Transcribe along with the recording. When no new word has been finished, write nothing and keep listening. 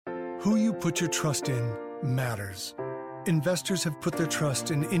Who you put your trust in matters. Investors have put their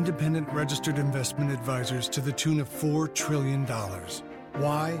trust in independent registered investment advisors to the tune of $4 trillion.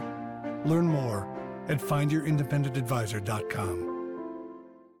 Why? Learn more at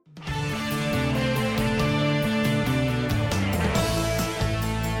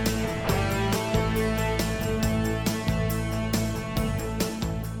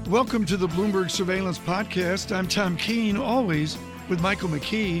Welcome to the Bloomberg Surveillance Podcast. I'm Tom Keene, always with Michael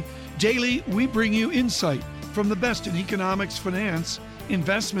McKee. Daily, we bring you insight from the best in economics, finance,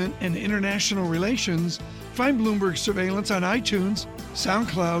 investment, and international relations. Find Bloomberg Surveillance on iTunes,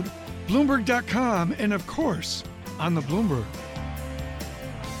 SoundCloud, Bloomberg.com, and of course, on the Bloomberg.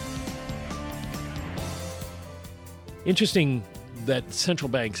 Interesting that central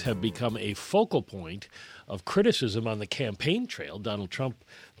banks have become a focal point of criticism on the campaign trail. Donald Trump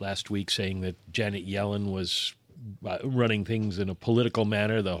last week saying that Janet Yellen was running things in a political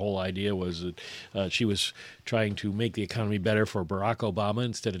manner. The whole idea was that she was trying to make the economy better for Barack Obama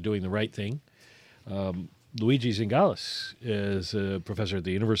instead of doing the right thing. Luigi Zingales is a professor at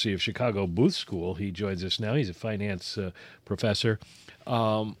the University of Chicago Booth School. He joins us now. He's a finance professor.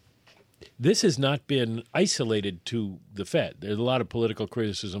 This has not been isolated to the Fed. There's a lot of political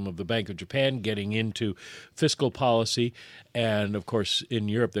criticism of the Bank of Japan getting into fiscal policy. And, of course, in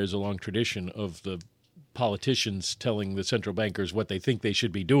Europe, there's a long tradition of the politicians telling the central bankers what they think they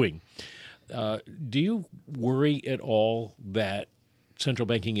should be doing. Do you worry at all that central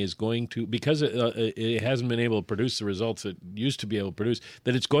banking is going to, because it hasn't been able to produce the results it used to be able to produce,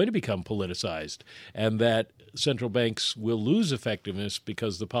 that it's going to become politicized and that central banks will lose effectiveness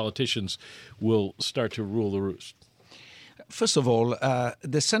because the politicians will start to rule the roost? First of all,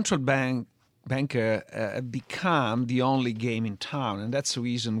 the central banker become the only game in town, and that's the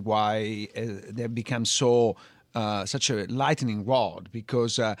reason why they've become such a lightning rod,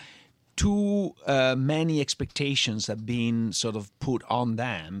 because too many expectations have been sort of put on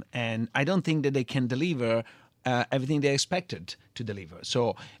them, and I don't think that they can deliver everything they expected to deliver.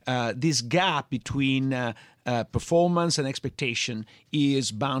 So this gap between performance and expectation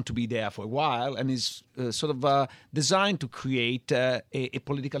is bound to be there for a while, and is sort of designed to create a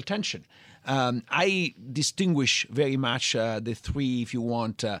political tension. I distinguish very much the three, if you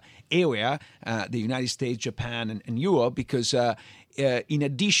want, area, the United States, Japan, and Europe, because in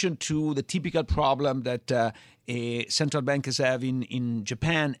addition to the typical problem that central bankers have in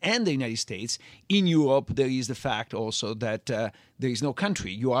Japan and the United States, in Europe there is the fact also that there is no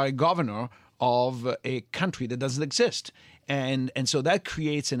country. You are a governor of a country that doesn't exist. And so that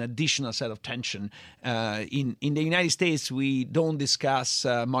creates an additional set of tension. In the United States, we don't discuss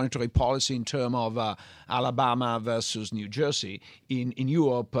monetary policy in terms of Alabama versus New Jersey. In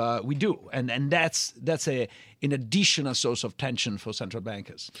Europe, we do. And that's an additional source of tension for central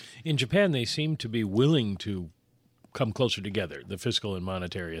bankers. In Japan, they seem to be willing to come closer together, the fiscal and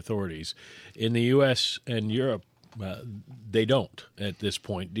monetary authorities. In the U.S. and Europe, they don't at this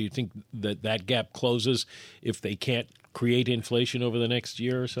point. Do you think that gap closes if they can't create inflation over the next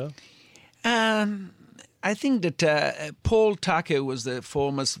year or so? I think that Paul Tucker was the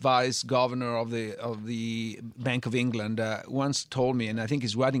former vice governor of the Bank of England, once told me, and I think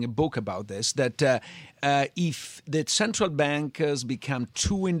he's writing a book about this, that if the central bankers become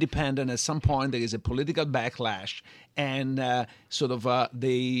too independent, at some point there is a political backlash and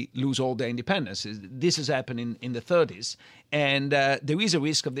they lose all their independence. This has happened in the 30s, and there is a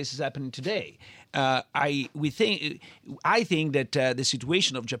risk of this is happening today. I think that the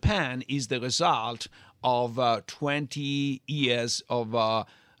situation of Japan is the result of 20 years of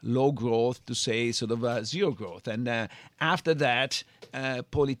low growth, to say sort of zero growth. And after that,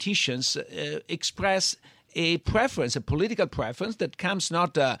 politicians express a preference, a political preference that comes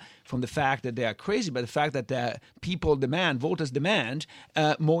not from the fact that they are crazy, but the fact that voters demand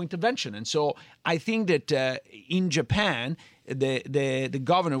more intervention. And so I think that in Japan, the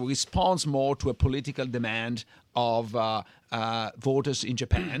governor responds more to a political demand of voters in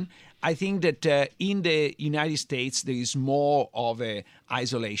Japan. I think that in the United States, there is more of a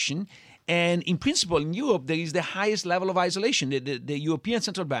isolation. And in principle, in Europe, there is the highest level of isolation. The European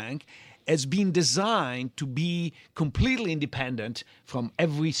Central Bank has been designed to be completely independent from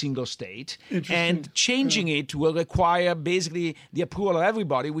every single state. And changing it will require basically the approval of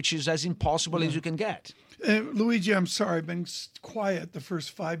everybody, which is as impossible as you can get. Luigi, I'm sorry, I've been quiet the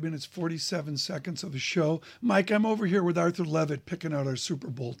first 5 minutes, 47 seconds of the show. Mike, I'm over here with Arthur Levitt picking out our Super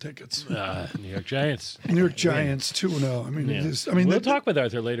Bowl tickets. New York Giants. New York Giants, 2-0. We'll talk with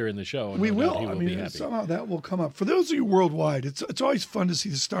Arthur later in the show. We will. Be happy. Somehow that will come up. For those of you worldwide, it's always fun to see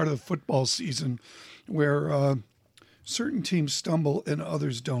the start of the football season where certain teams stumble and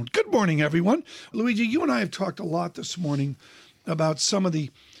others don't. Good morning, everyone. Luigi, you and I have talked a lot this morning about some of the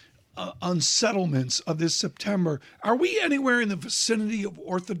unsettlements of this September. Are we anywhere in the vicinity of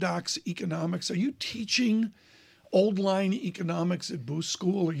orthodox economics? Are you teaching old line economics at Booth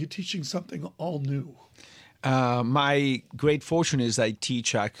School, or are you teaching something all new? My great fortune is I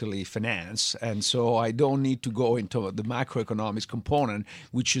teach actually finance, and so I don't need to go into the macroeconomics component,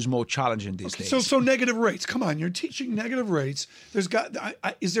 which is more challenging these days. So negative rates. Come on, you're teaching negative rates.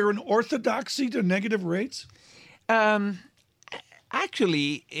 Is there an orthodoxy to negative rates?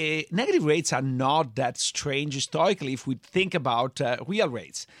 Actually, negative rates are not that strange historically if we think about real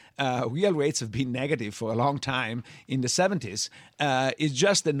rates. Real rates have been negative for a long time in the 70s. It's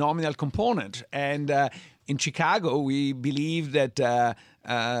just the nominal component. And in Chicago, we believe that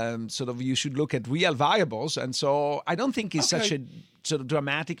you should look at real variables. And so I don't think it's such a sort of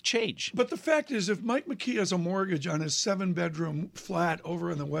dramatic change. But the fact is, if Mike McKee has a mortgage on his 7-bedroom flat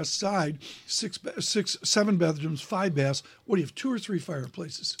over on the west side, 7 bedrooms, 5 baths, what do you have, 2 or 3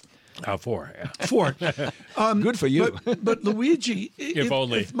 fireplaces? 4. Yeah. 4. Good for you. But Luigi, if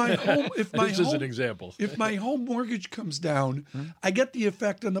my home mortgage comes down, I get the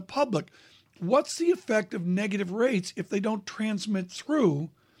effect on the public. What's the effect of negative rates if they don't transmit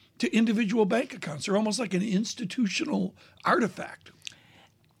through to individual bank accounts? They're almost like an institutional artifact.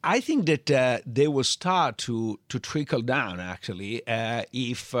 I think that they will start to trickle down, actually,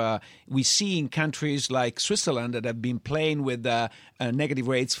 if we see in countries like Switzerland that have been playing with negative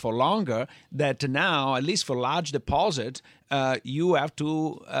rates for longer, that now, at least for large deposit, you have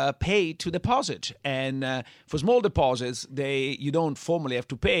to pay to deposit. And for small deposits, you don't formally have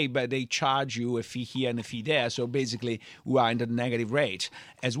to pay, but they charge you a fee here and a fee there. So basically, we are in the negative rate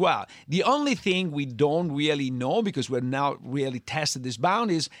as well. The only thing we don't really know, because we're not really tested this bound,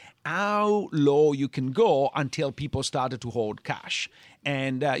 is how low you can go until people started to hold cash.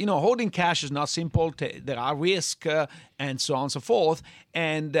 And, holding cash is not simple. There are risks and so on and so forth.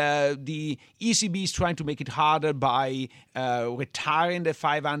 And the ECB is trying to make it harder by retiring the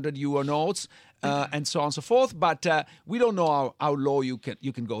 500 euro notes and so on and so forth. But we don't know how low you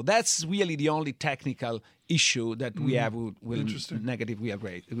can go. That's really the only technical issue that we have with negative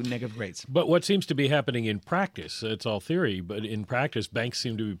rates. But what seems to be happening in practice, it's all theory, but in practice, banks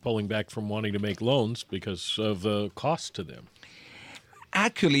seem to be pulling back from wanting to make loans because of the cost to them.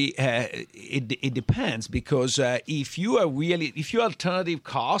 Actually, it depends, because if your alternative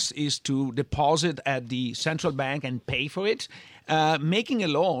cost is to deposit at the central bank and pay for it, making a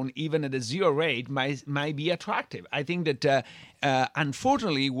loan even at a 0 rate might be attractive. I think that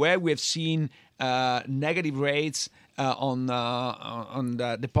unfortunately, where we've seen negative rates on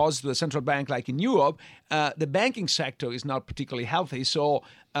the deposit to the central bank, like in Europe, the banking sector is not particularly healthy, so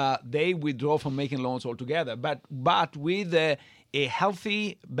they withdraw from making loans altogether. But with a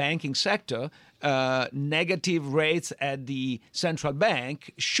healthy banking sector, negative rates at the central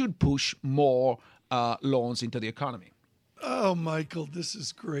bank should push more loans into the economy. Oh, Michael, this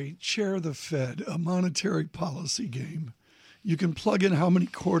is great. Chair of the Fed, a monetary policy game. You can plug in how many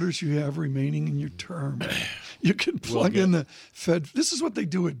quarters you have remaining in your term. You can plug in the Fed. This is what they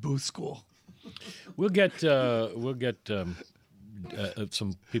do at Booth School. We'll get some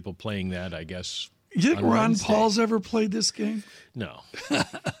people playing that, I guess. You think Ron Paul's ever played this game? No.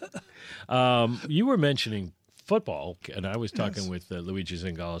 You were mentioning football, and I was talking with Luigi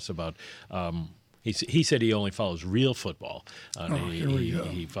Zingalis about. He said he only follows real football.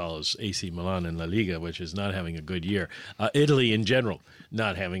 He follows AC Milan in La Liga, which is not having a good year. Italy in general,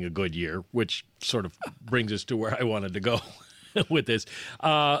 not having a good year, which sort of brings us to where I wanted to go with this.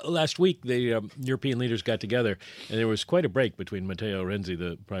 Last week, the European leaders got together, and there was quite a break between Matteo Renzi,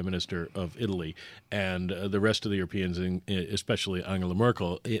 the Prime Minister of Italy, and the rest of the Europeans, especially Angela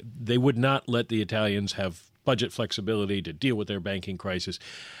Merkel. They would not let the Italians have budget flexibility to deal with their banking crisis.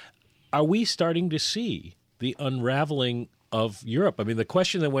 Are we starting to see the unraveling of Europe? I mean, the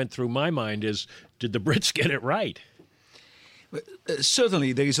question that went through my mind is, did the Brits get it right?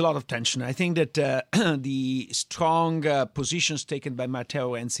 Certainly, there is a lot of tension. I think that the strong positions taken by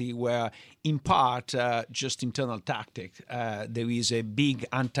Matteo Renzi were, in part, just internal tactic. There is a big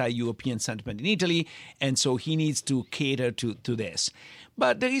anti-European sentiment in Italy, and so he needs to cater to this.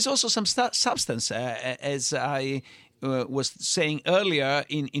 But there is also some substance, as I was saying earlier,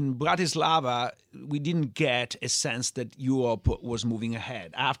 in Bratislava, we didn't get a sense that Europe was moving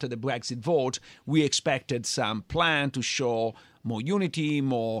ahead. After the Brexit vote, we expected some plan to show more unity,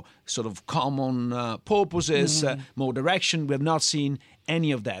 more sort of common purposes, more direction. We have not seen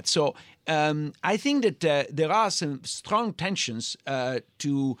any of that. So I think that there are some strong tensions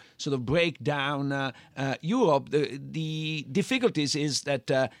to sort of break down Europe. The difficulties is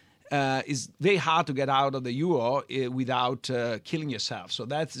that it's very hard to get out of the euro without killing yourself. So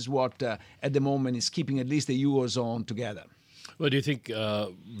that is what at the moment is keeping at least the eurozone together. Well, do you think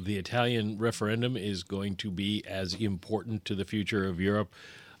the Italian referendum is going to be as important to the future of Europe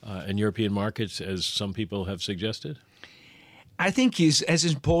and European markets as some people have suggested? I think is as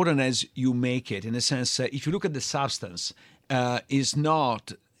important as you make it, in a sense, if you look at the substance, is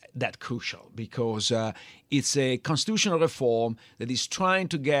not that crucial because it's a constitutional reform that is trying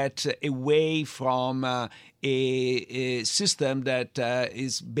to get away from a system that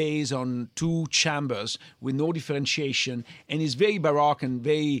is based on two chambers with no differentiation and is very baroque and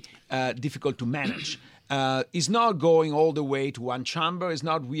very difficult to manage. Is not going all the way to one chamber. It's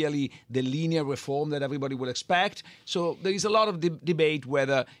not really the linear reform that everybody would expect. So there is a lot of debate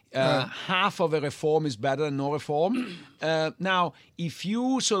whether half of a reform is better than no reform. Now, if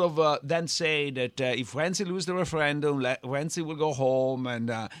you sort of then say that if Renzi loses the referendum, Renzi will go home and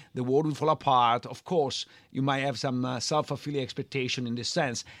the world will fall apart, of course, you might have some self-fulfilling expectation in this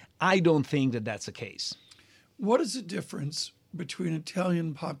sense. I don't think that that's the case. What is the difference between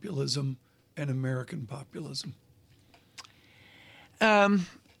Italian populism and American populism?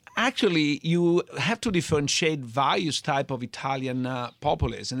 Actually, you have to differentiate various type of Italian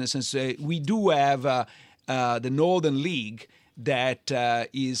populism. In a sense, we do have the Northern League that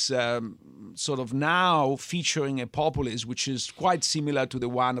is sort of now featuring a populism which is quite similar to the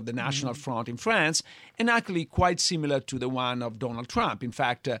one of the National Front in France and actually quite similar to the one of Donald Trump. In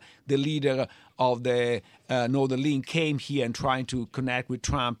fact, the leader of the Northern League came here and trying to connect with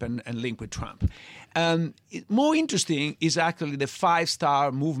Trump and link with Trump. More interesting is actually the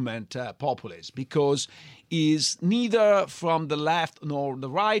five-star movement populist because is neither from the left nor the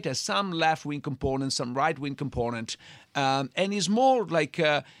right, has some left-wing component, some right-wing component, and is more like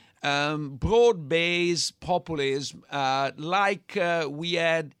broad-based populism like we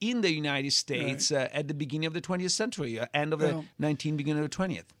had in the United States at the beginning of the 20th century, end of the 19th, beginning of the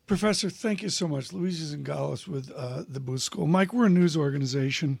 20th. Professor, thank you so much. Luigi Zingales with the Booth School. Mike, we're a news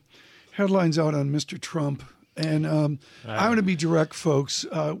organization. Headlines out on Mr. Trump. And I'm going to be direct, folks.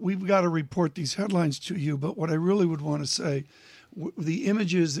 We've got to report these headlines to you, but what I really would want to say, the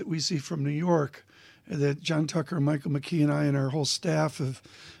images that we see from New York that John Tucker, Michael McKee, and I and our whole staff have,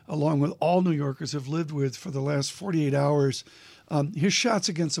 along with all New Yorkers, have lived with for the last 48 hours, his shots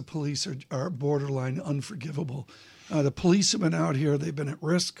against the police are borderline unforgivable. The police have been out here. They've been at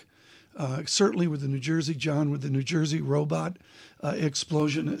risk. Certainly with the New Jersey, John, with the New Jersey robot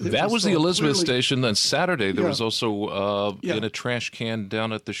explosion. That was the Elizabeth station. Then Saturday, there was also in a trash can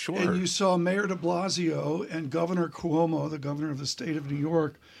down at the shore. And you saw Mayor de Blasio and Governor Cuomo, the governor of the state of New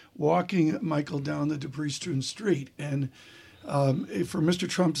York, walking Michael down the debris-strewn street. And for Mr.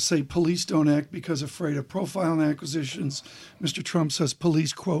 Trump to say police don't act because afraid of profiling acquisitions, Mr. Trump says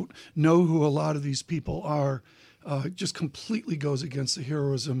police, quote, know who a lot of these people are, just completely goes against the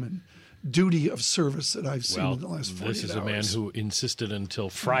heroism and duty of service that I've seen in the last 48 hours. This is a man who insisted until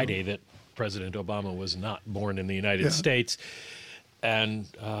Friday that President Obama was not born in the United States. And,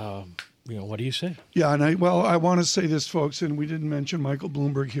 what do you say? Yeah, and I want to say this, folks, and we didn't mention Michael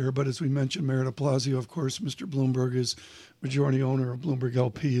Bloomberg here, but as we mentioned Mayor de Blasio, of course, Mr. Bloomberg is majority owner of Bloomberg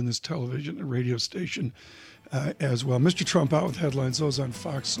LP in this television and radio station as well. Mr. Trump out with headlines, those on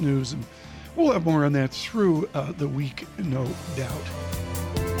Fox News, and we'll have more on that through the week, no doubt.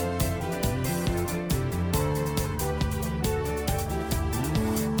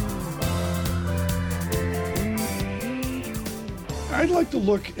 I'd like to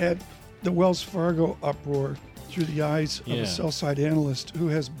look at the Wells Fargo uproar through the eyes of a sell-side analyst who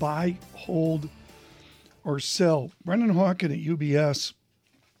has buy, hold, or sell. Brendan Hawken at UBS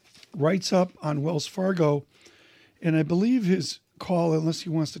writes up on Wells Fargo, and I believe his call, unless he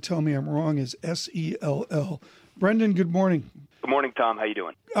wants to tell me I'm wrong, is SELL. Brendan, good morning. Good morning, Tom. How you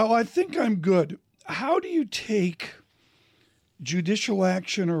doing? Oh, I think I'm good. How do you take judicial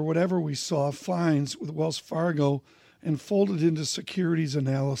action or whatever we saw, fines with Wells Fargo, and fold it into securities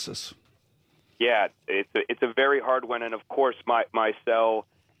analysis? Yeah, it's a very hard one. And, of course, my sell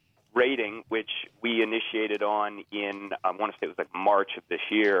rating, which we initiated on in, I want to say it was like March of this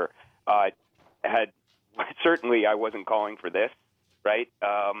year, had certainly I wasn't calling for this, right?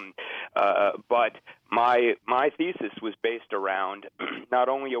 But my thesis was based around not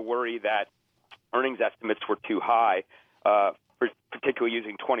only a worry that earnings estimates were too high, particularly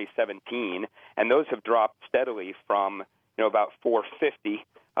using 2017, and those have dropped steadily from about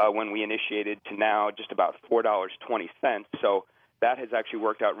 $4.50 when we initiated to now just about $4.20. So that has actually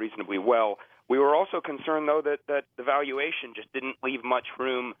worked out reasonably well. We were also concerned, though, that the valuation just didn't leave much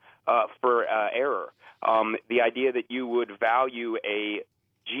room for error. The idea that you would value a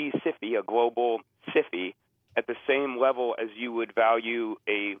G-SIFI, a global SIFI, at the same level as you would value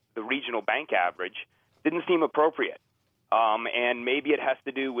the regional bank average didn't seem appropriate. And maybe it has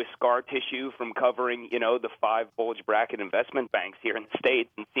to do with scar tissue from covering, the 5 bulge bracket investment banks here in the States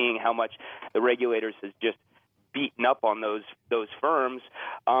and seeing how much the regulators has just beaten up on those firms.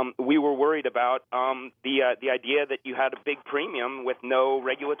 We were worried about the idea that you had a big premium with no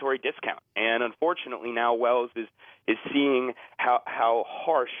regulatory discount. And unfortunately now Wells is seeing how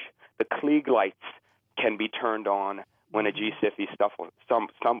harsh the Klieg lights can be turned on when a G-SIFI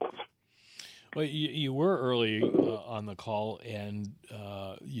stumbles. Well, you were early on the call, and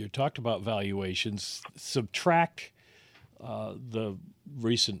you talked about valuations. Subtract the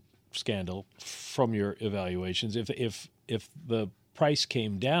recent scandal from your evaluations. If the price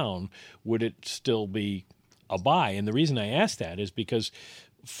came down, would it still be a buy? And the reason I asked that is because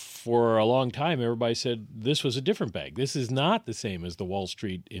for a long time, everybody said this was a different bank. This is not the same as the Wall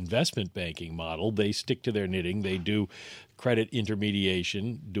Street investment banking model. They stick to their knitting. They do credit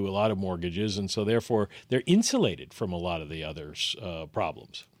intermediation, do a lot of mortgages, and so therefore they're insulated from a lot of the others'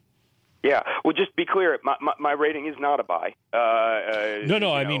 problems. Yeah. Well, just be clear. My rating is not a buy.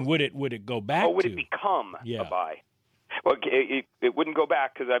 No. I mean, would it go back? Would it become a buy? Well, it wouldn't go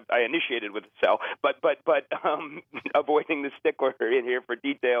back because I initiated with a sell. But avoiding the stickler in here for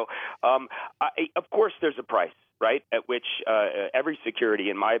detail, of course there's a price, right, at which every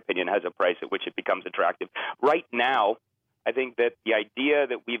security, in my opinion, has a price at which it becomes attractive. Right now, I think that the idea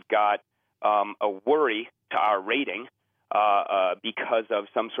that we've got a worry to our rating because of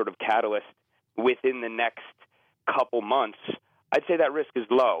some sort of catalyst within the next couple months, I'd say that risk is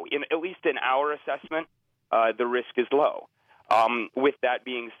low. At least in our assessment, the risk is low. With that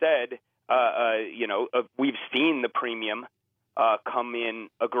being said, we've seen the premium come in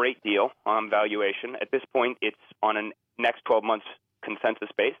a great deal on valuation. At this point, it's on a next 12 months consensus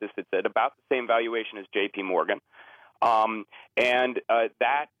basis. It's at about the same valuation as J.P. Morgan. And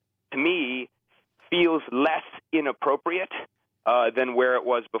that, to me, feels less inappropriate than where it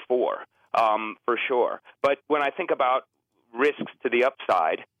was before, for sure. But when I think about risks to the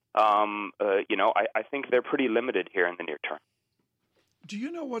upside, I think they're pretty limited here in the near term. Do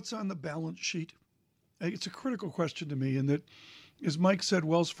you know what's on the balance sheet? It's a critical question to me, in that, as Mike said,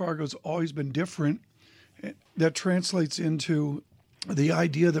 Wells Fargo's always been different. That translates into the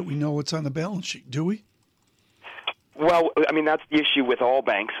idea that we know what's on the balance sheet. Do we? Well, I mean, that's the issue with all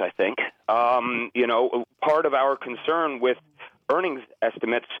banks, I think. Part of our concern with earnings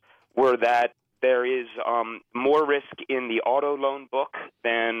estimates were that there is more risk in the auto loan book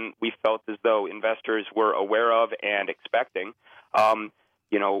than we felt as though investors were aware of and expecting.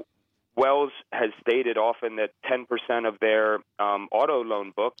 Wells has stated often that 10% of their auto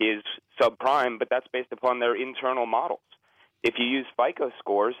loan book is subprime, but that's based upon their internal models. If you use FICO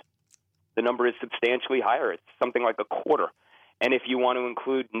scores, the number is substantially higher. It's something like a quarter. And if you want to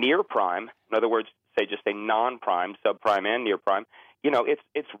include near prime, in other words, just say non-prime, subprime, and near prime,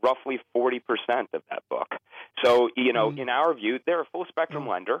 it's roughly 40% of that book. So, in our view, they're a full spectrum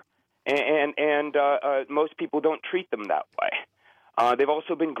lender, and most people don't treat them that way. They've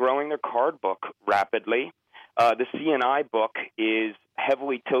also been growing their card book rapidly. The C&I book is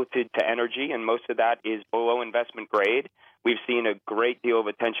heavily tilted to energy, and most of that is below investment grade. We've seen a great deal of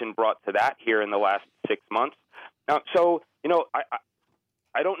attention brought to that here in the last 6 months.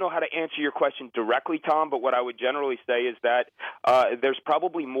 I don't know how to answer your question directly, Tom, but what I would generally say is that there's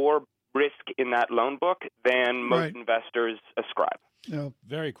probably more risk in that loan book than most investors ascribe. Yeah.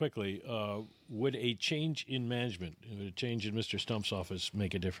 Very quickly, would a change in management, a change in Mr. Stump's office,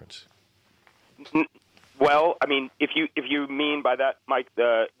 make a difference? Well, I mean, if you mean by that, Mike,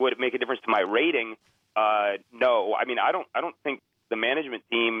 would it make a difference to my rating? No. I mean, I don't think the management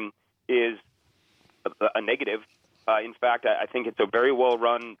team is a negative. In fact, I think it's a very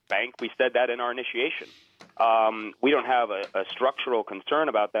well-run bank. We said that in our initiation. We don't have a structural concern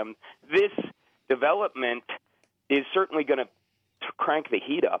about them. This development is certainly going to crank the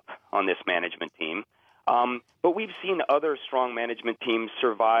heat up on this management team. But we've seen other strong management teams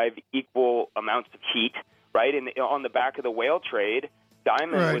survive equal amounts of heat, right? On the back of the whale trade,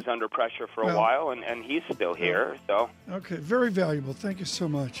 Diamond was under pressure for a while, and he's still here. So okay, very valuable. Thank you so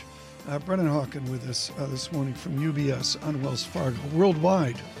much. Brennan Hawken with us this morning from UBS on Wells Fargo.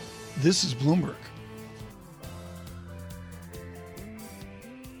 Worldwide, this is Bloomberg.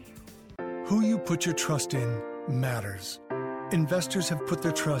 Who you put your trust in matters. Investors have put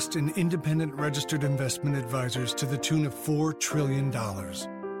their trust in independent registered investment advisors to the tune of $4 trillion.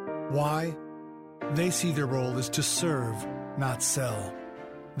 Why? They see their role as to serve, not sell.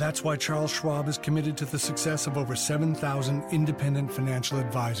 That's why Charles Schwab is committed to the success of over 7,000 independent financial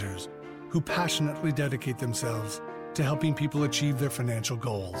advisors who passionately dedicate themselves to helping people achieve their financial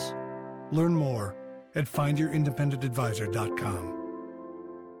goals. Learn more at findyourindependengadvisor.com.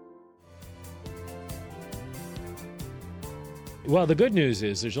 Well, the good news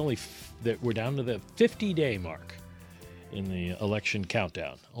is there's only that we're down to the 50-day mark in the election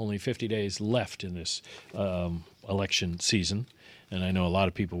countdown. Only 50 days left in this election season, and I know a lot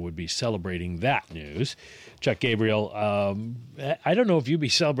of people would be celebrating that news. Chuck Gabriel, I don't know if you'd be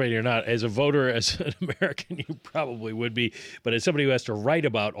celebrating or not. As a voter, as an American, you probably would be, but as somebody who has to write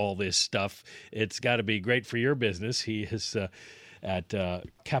about all this stuff, it's got to be great for your business. He is at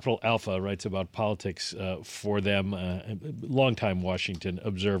Capital Alpha, writes about politics for them, longtime Washington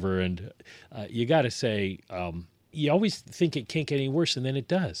observer. And you got to say, you always think it can't get any worse, and then it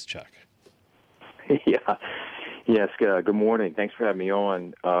does, Chuck. Yeah. Yes. Good morning. Thanks for having me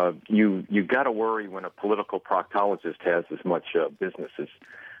on. You've got to worry when a political proctologist has as much business as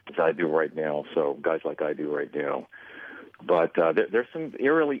I do right now. So guys like I do right now. But there's some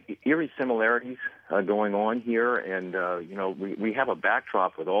eerie similarities going on here, and we have a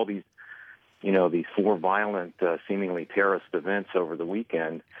backdrop with all these, these four violent, seemingly terrorist events over the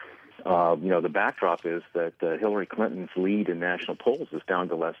weekend. The backdrop is that Hillary Clinton's lead in national polls is down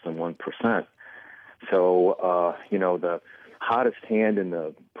to less than 1%. So the hottest hand in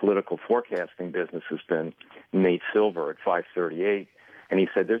the political forecasting business has been Nate Silver at 538. And he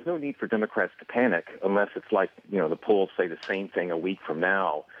said, there's no need for Democrats to panic unless it's like, the polls say the same thing a week from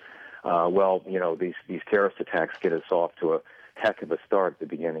now. These terrorist attacks get us off to a heck of a start at the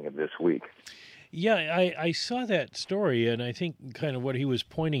beginning of this week. Yeah, I saw that story, and I think kind of what he was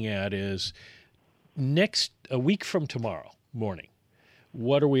pointing at is a week from tomorrow morning,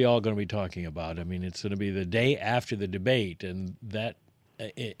 what are we all going to be talking about? I mean, it's going to be the day after the debate, and that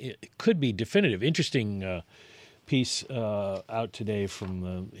it could be definitive. Interesting piece out today from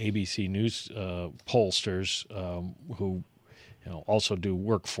the ABC News pollsters who also do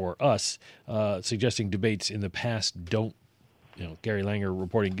work for us, suggesting debates in the past don't, Gary Langer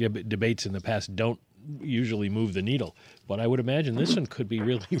reporting debates in the past don't usually move the needle. But I would imagine this one could be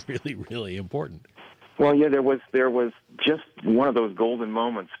really, really, really important. Well, yeah, there was just one of those golden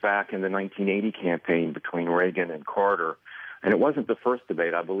moments back in the 1980 campaign between Reagan and Carter. And it wasn't the first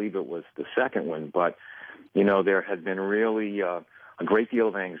debate. I believe it was the second one. But there had been really a great deal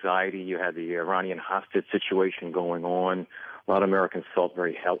of anxiety. You had the Iranian hostage situation going on. A lot of Americans felt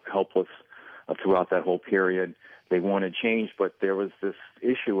very helpless throughout that whole period. They wanted change, but there was this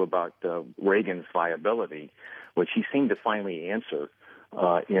issue about Reagan's viability, which he seemed to finally answer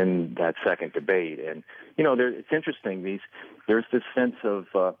in that second debate. And, it's interesting. There's this sense of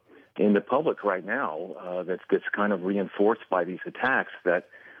in the public right now that's kind of reinforced by these attacks that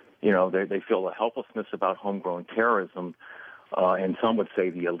they feel a helplessness about homegrown terrorism, and some would say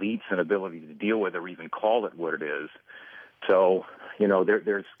the elite's inability to deal with it or even call it what it is. So,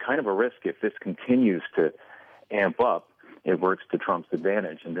 there's kind of a risk if this continues to amp up, it works to Trump's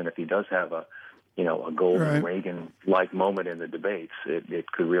advantage. And then if he does have a golden Reagan-like moment in the debates,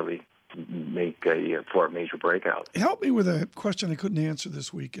 it could really make for a major breakout. Help me with a question I couldn't answer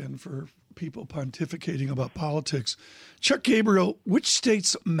this weekend for people pontificating about politics. Chuck Gabriel, which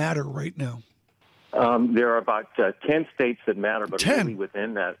states matter right now? There are about 10 states that matter, but 10? Really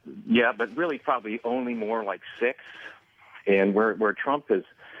within that, but really probably only more like 6. And where Trump has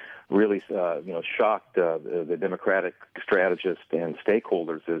really, shocked the Democratic strategists and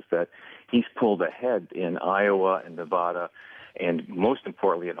stakeholders is that he's pulled ahead in Iowa and Nevada, and most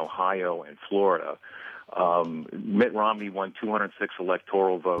importantly in Ohio and Florida. Mitt Romney won 206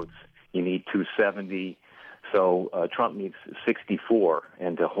 electoral votes. You need 270. So Trump needs 64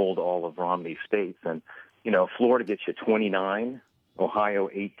 and to hold all of Romney's states. And, Florida gets you 29, Ohio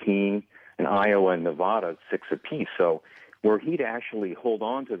 18, and Iowa and Nevada 6 apiece. So were he to actually hold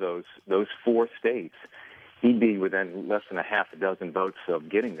on to those 4 states, he'd be within less than a half a dozen votes of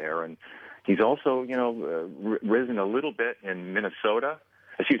getting there. And he's also, risen a little bit in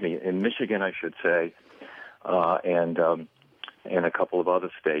in Michigan, I should say, and a couple of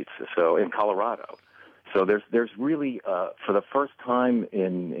other states. So in Colorado. So there's really, for the first time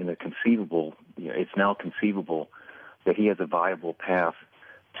in a conceivable, it's now conceivable that he has a viable path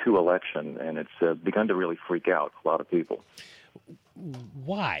to election, and it's begun to really freak out a lot of people.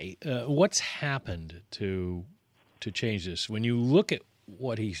 Why? What's happened to change this? When you look at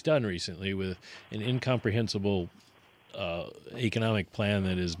what he's done recently with an incomprehensible economic plan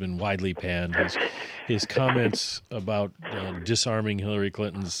that has been widely panned. His comments about disarming Hillary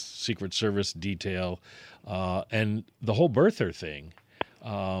Clinton's Secret Service detail and the whole birther thing,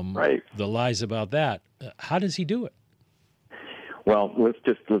 right? The lies about that. How does he do it? Well, let's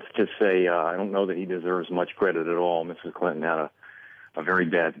just say I don't know that he deserves much credit at all. Mrs. Clinton had a very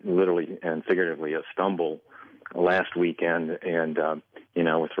bad, literally and figuratively, a stumble last weekend, and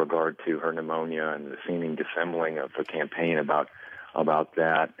with regard to her pneumonia and the seeming dissembling of the campaign about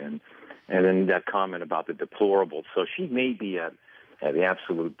that, and then that comment about the deplorable. So she may be at the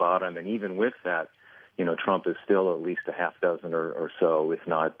absolute bottom, and even with that, Trump is still at least a half dozen or so, if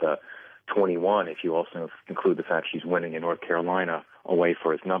not 21, if you also include the fact she's winning in North Carolina away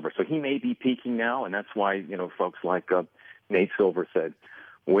for his number. So he may be peaking now, and that's why folks like Nate Silver said,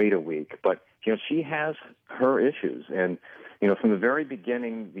 wait a week. But she has her issues, and from the very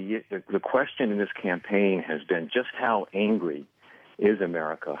beginning, the question in this campaign has been just how angry is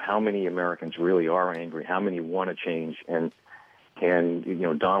America? How many Americans really are angry? How many want to change? And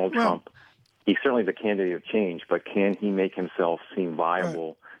Donald Trump, he's certainly the candidate of change, but can he make himself seem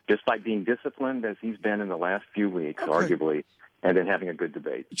viable just by being disciplined as he's been in the last few weeks, arguably, and then having a good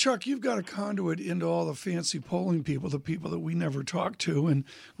debate? Chuck, you've got a conduit into all the fancy polling people, the people that we never talk to and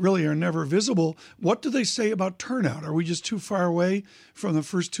really are never visible. What do they say about turnout? Are we just too far away from the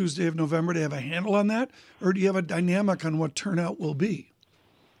first Tuesday of November to have a handle on that? Or do you have a dynamic on what turnout will be?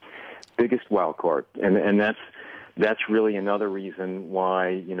 Biggest wild card. And that's really another reason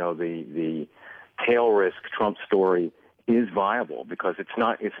why, the tail risk Trump story is viable, because it's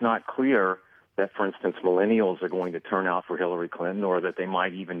not clear that, for instance, millennials are going to turn out for Hillary Clinton, or that they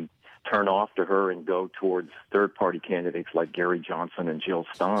might even turn off to her and go towards third-party candidates like Gary Johnson and Jill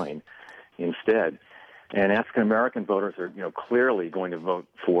Stein instead. And African-American voters are, clearly going to vote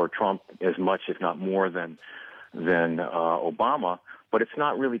for Trump as much, if not more, than Obama. But it's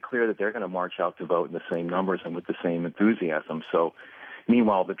not really clear that they're going to march out to vote in the same numbers and with the same enthusiasm. So,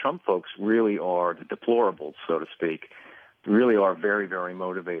 meanwhile, the Trump folks really are the deplorables, so to speak, really are very, very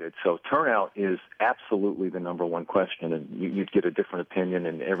motivated. So turnout is absolutely the number one question, and you'd get a different opinion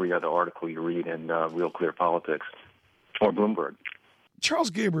in every other article you read in Real Clear Politics or Bloomberg. Charles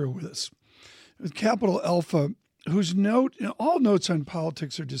Gabriel with us, with Capital Alpha, whose all notes on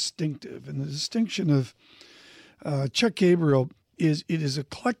politics are distinctive, and the distinction of Chuck Gabriel is it is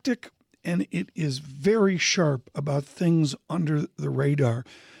eclectic and it is very sharp about things under the radar.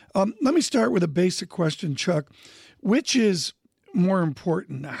 Let me start with a basic question, Chuck. Which is more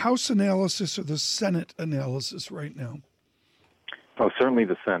important, the House analysis or the Senate analysis right now? Oh, certainly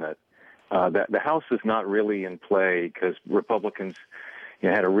the Senate. The House is not really in play because Republicans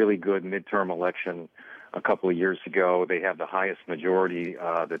had a really good midterm election a couple of years ago. They have the highest majority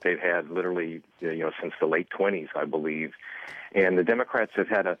that they've had literally since the late 20s, I believe. And the Democrats have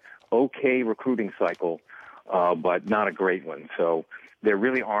had a okay recruiting cycle, but not a great one. So there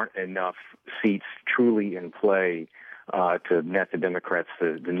really aren't enough seats truly in play to net the Democrats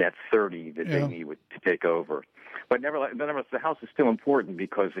the net 30 that they need to take over. But nevertheless, the House is still important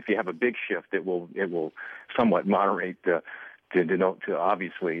because if you have a big shift, it will somewhat moderate to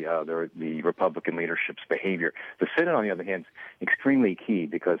obviously the Republican leadership's behavior. The Senate, on the other hand, is extremely key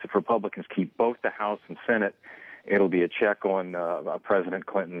because if Republicans keep both the House and Senate, it'll be a check on President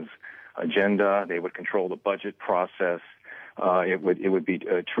Clinton's agenda. They would control the budget process. It would be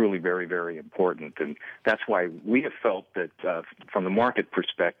truly very, very important. And that's why we have felt that from the market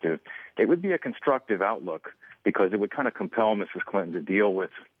perspective, it would be a constructive outlook because it would kind of compel Mrs. Clinton to deal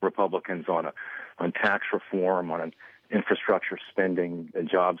with Republicans on tax reform, on an infrastructure spending, a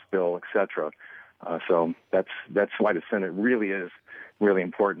jobs bill, et cetera. So that's why the Senate really is really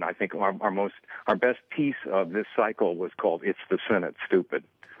important. I think our best piece of this cycle was called "It's the Senate, Stupid,"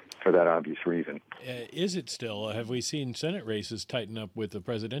 for that obvious reason. Is it still? Have we seen Senate races tighten up with the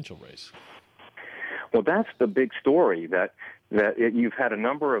presidential race? Well, that's the big story. You've had a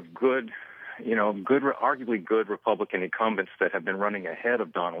number of arguably good Republican incumbents that have been running ahead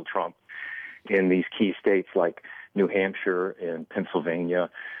of Donald Trump in these key states like New Hampshire and Pennsylvania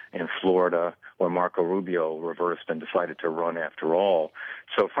and Florida, where Marco Rubio reversed and decided to run after all.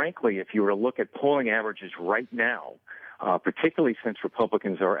 So frankly, if you were to look at polling averages right now, particularly since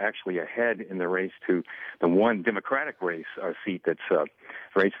Republicans are actually ahead in the race to the one Democratic race, seat that's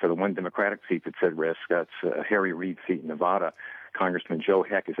race for the one Democratic seat that's at risk. That's Harry Reid's seat in Nevada. Congressman Joe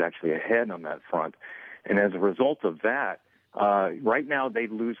Heck is actually ahead on that front. And as a result of that, right now they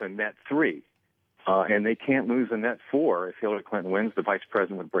lose a net 3. And they can't lose a net 4. If Hillary Clinton wins, the vice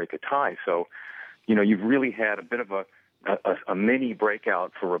president would break a tie. So, you've really had a bit of a mini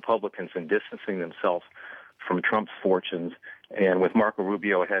breakout for Republicans in distancing themselves from Trump's fortunes. And with Marco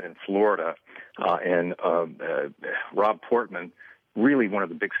Rubio ahead in Florida and Rob Portman, really one of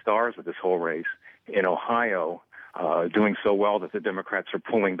the big stars of this whole race in Ohio, doing so well that the Democrats are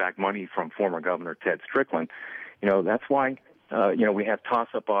pulling back money from former Governor Ted Strickland. That's why, we have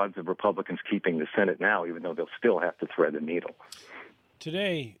toss-up odds of Republicans keeping the Senate now, even though they'll still have to thread the needle.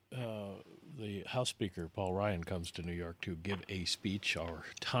 Today, the House Speaker, Paul Ryan, comes to New York to give a speech. Our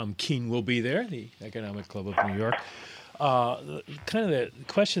Tom Keene will be there, the Economic Club of New York. The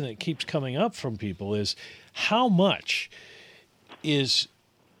question that keeps coming up from people is, how much is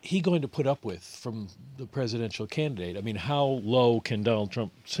he going to put up with from the presidential candidate? I mean, how low can Donald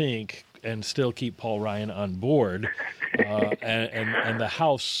Trump sink and still keep Paul Ryan on board, and the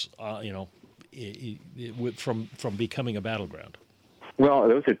House, from becoming a battleground? Well,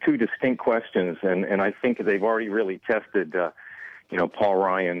 those are two distinct questions, and I think they've already really tested, Paul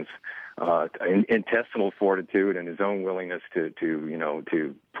Ryan's intestinal fortitude and his own willingness to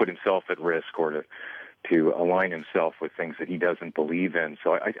put himself at risk or to align himself with things that he doesn't believe in.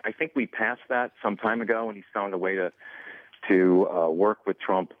 So I think we passed that some time ago, and he's found a way to work with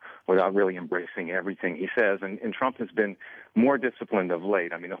Trump without really embracing everything he says. And Trump has been more disciplined of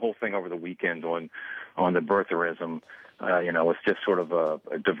late. I mean, the whole thing over the weekend on the birtherism, it's just sort of a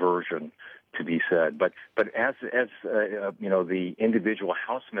diversion, to be said. But as the individual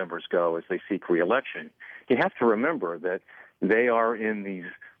House members go as they seek re-election, you have to remember that they are in these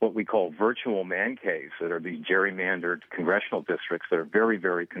what we call virtual man caves that are these gerrymandered congressional districts that are very,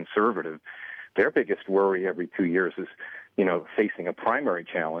 very conservative. Their biggest worry every 2 years is, facing a primary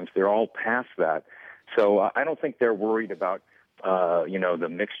challenge. They're all past that. So I don't think they're worried about, the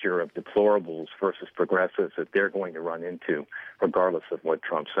mixture of deplorables versus progressives that they're going to run into, regardless of what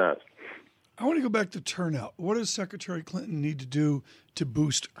Trump says. I want to go back to turnout. What does Secretary Clinton need to do to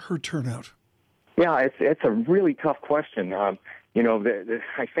boost her turnout? Yeah, it's a really tough question. I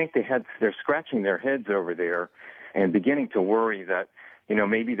think they're scratching their heads over there and beginning to worry that,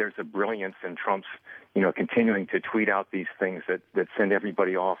 maybe there's a brilliance in Trump's, continuing to tweet out these things that send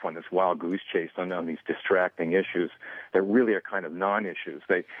everybody off on this wild goose chase on these distracting issues that really are kind of non-issues.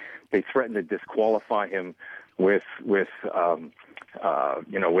 They threaten to disqualify him with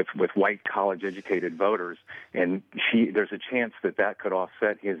white college-educated voters, and there's a chance that could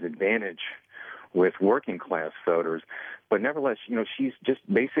offset his advantage with working-class voters. But nevertheless, she's just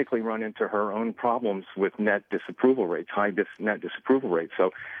basically run into her own problems with net disapproval rates, net disapproval rates.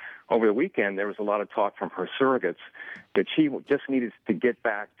 So over the weekend, there was a lot of talk from her surrogates that she just needed to get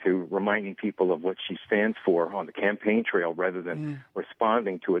back to reminding people of what she stands for on the campaign trail rather than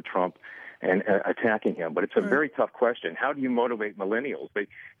responding to a Trump and attacking him. But it's a very tough question. How do you motivate millennials?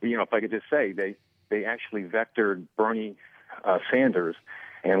 If I could just say, they actually vectored Bernie Sanders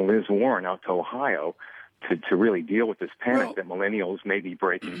and Liz Warren out to Ohio to really deal with this panic that millennials may be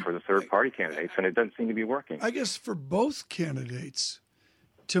breaking for the third-party candidates, and it doesn't seem to be working. I guess for both candidates,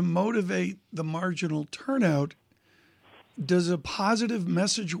 to motivate the marginal turnout, does a positive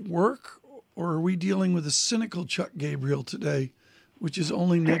message work, or are we dealing with a cynical Chuck Gabriel today, which is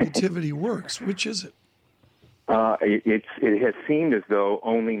only negativity works? Which is it? It has seemed as though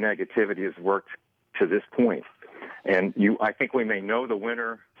only negativity has worked to this point. And I think we may know the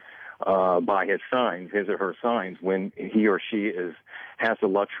winner by his or her signs, when he or she has the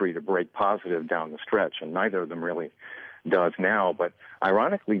luxury to break positive down the stretch, and neither of them really does now. But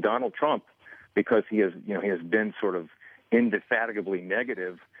ironically, Donald Trump, because he has been sort of indefatigably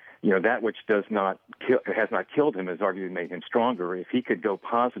negative, that which has not killed him has arguably made him stronger. If he could go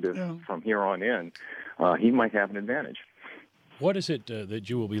positive from here on in, he might have an advantage. What is it that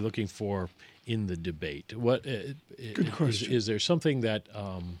you will be looking for in the debate? What good question? Is there something that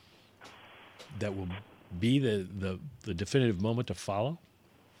that will be the definitive moment to follow?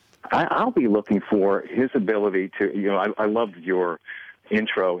 I'll be looking for his ability to. I loved your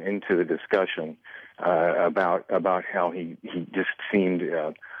intro into the discussion about how he just seemed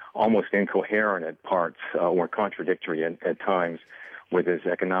almost incoherent at parts or contradictory at times with his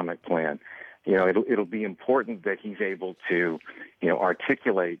economic plan. It'll be important that he's able to,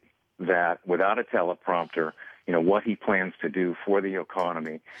 articulate that without a teleprompter, what he plans to do for the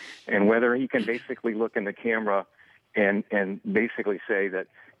economy, and whether he can basically look in the camera and basically say that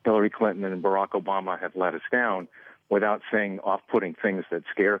Hillary Clinton and Barack Obama have let us down without saying off-putting things that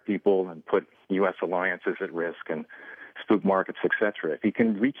scare people and put U.S. alliances at risk and spook markets, etc. If he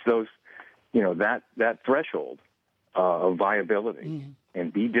can reach those, that threshold of viability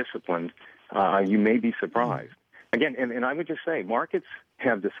and be disciplined, you may be surprised. Again, and I would just say, markets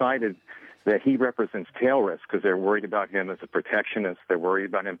have decided that he represents tail risk because they're worried about him as a protectionist. They're worried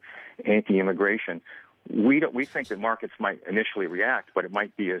about him anti-immigration. we think that markets might initially react, but it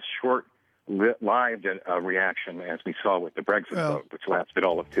might be a short-lived reaction, as we saw with the Brexit vote, which lasted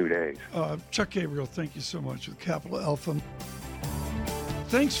all of 2 days. Chuck Gabriel, thank you so much with Capital Alpha.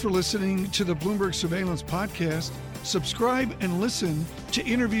 Thanks for listening to the Bloomberg Surveillance Podcast. Subscribe and listen to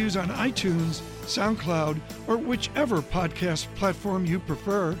interviews on iTunes, SoundCloud, or whichever podcast platform you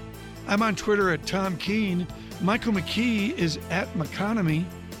prefer. I'm on Twitter at Tom Keene. Michael McKee is at McConomy.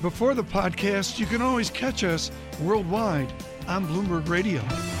 Before the podcast, you can always catch us worldwide on Bloomberg Radio.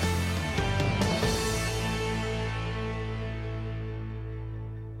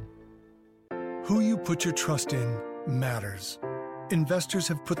 Who you put your trust in matters. Investors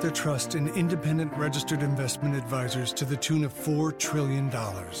have put their trust in independent registered investment advisors to the tune of $4 trillion.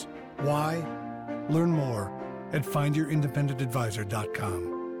 Why? Learn more at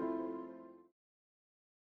findyourindependengadvisor.com.